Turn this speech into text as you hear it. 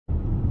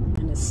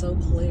is so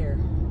clear,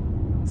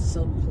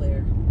 so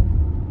clear,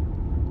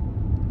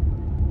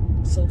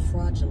 so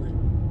fraudulent.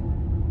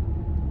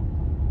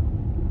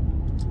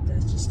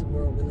 That's just the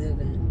world we live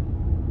in.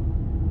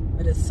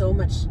 But it's so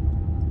much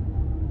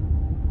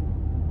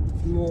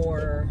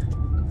more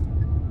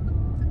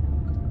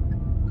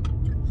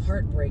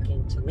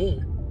heartbreaking to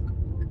me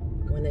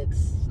when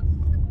it's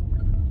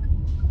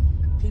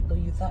people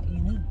you thought you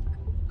knew,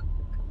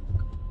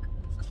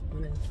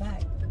 when in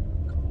fact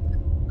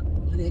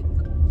you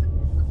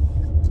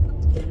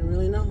didn't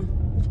really know.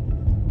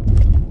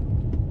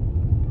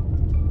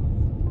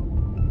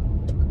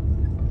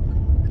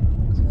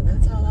 So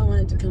that's all I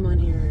wanted to come on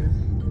here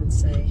and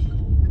say.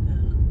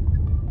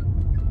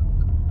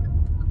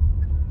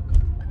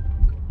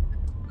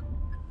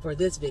 For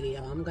this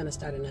video, I'm going to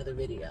start another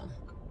video.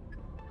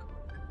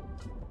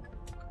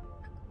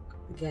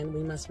 Again,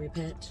 we must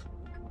repent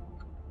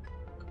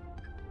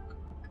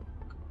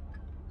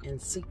and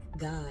seek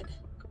God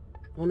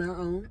on our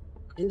own,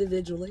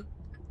 individually.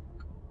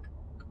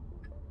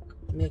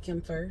 Make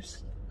Him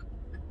first.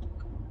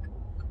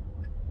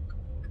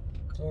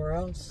 Or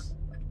else,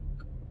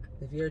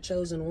 if you're a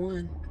chosen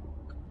one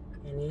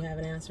and you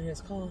haven't answered His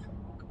call,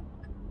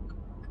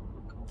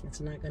 it's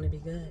not going to be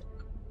good.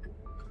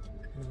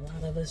 And a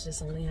lot of us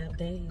just only have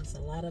days.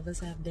 A lot of us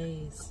have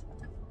days.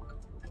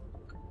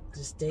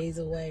 Just days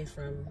away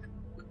from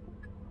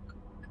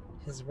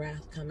His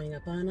wrath coming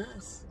upon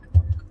us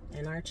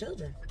and our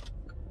children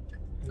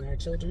and our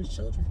children's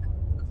children.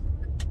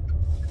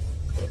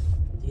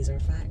 These are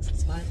facts.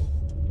 It's Bible.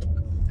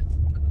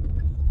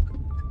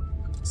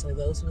 So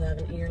those who have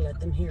an ear, let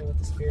them hear what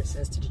the Spirit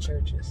says to the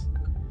churches.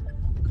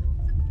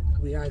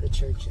 We are the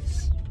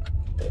churches.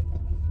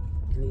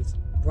 And He's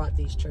brought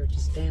these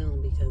churches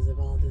down because of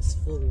all this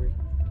foolery.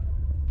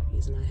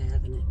 He's not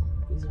having it.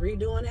 He's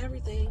redoing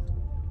everything.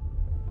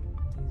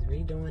 He's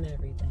redoing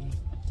everything.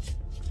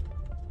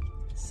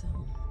 So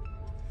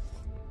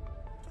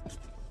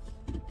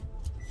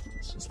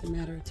it's just a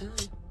matter of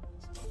time.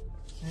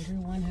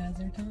 Everyone has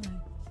their time.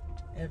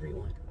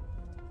 Everyone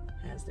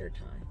has their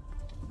time.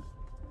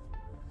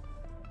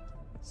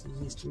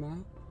 Susie's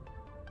tomorrow.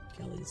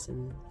 Kelly's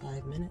in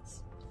 5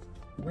 minutes.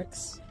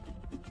 Rick's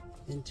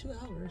in 2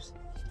 hours.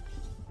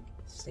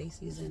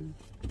 Stacy's in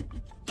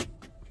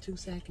 2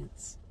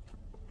 seconds.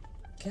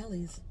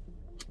 Kelly's,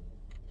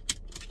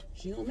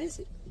 she don't miss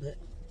it, but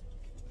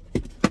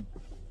be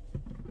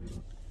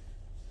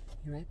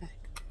right back.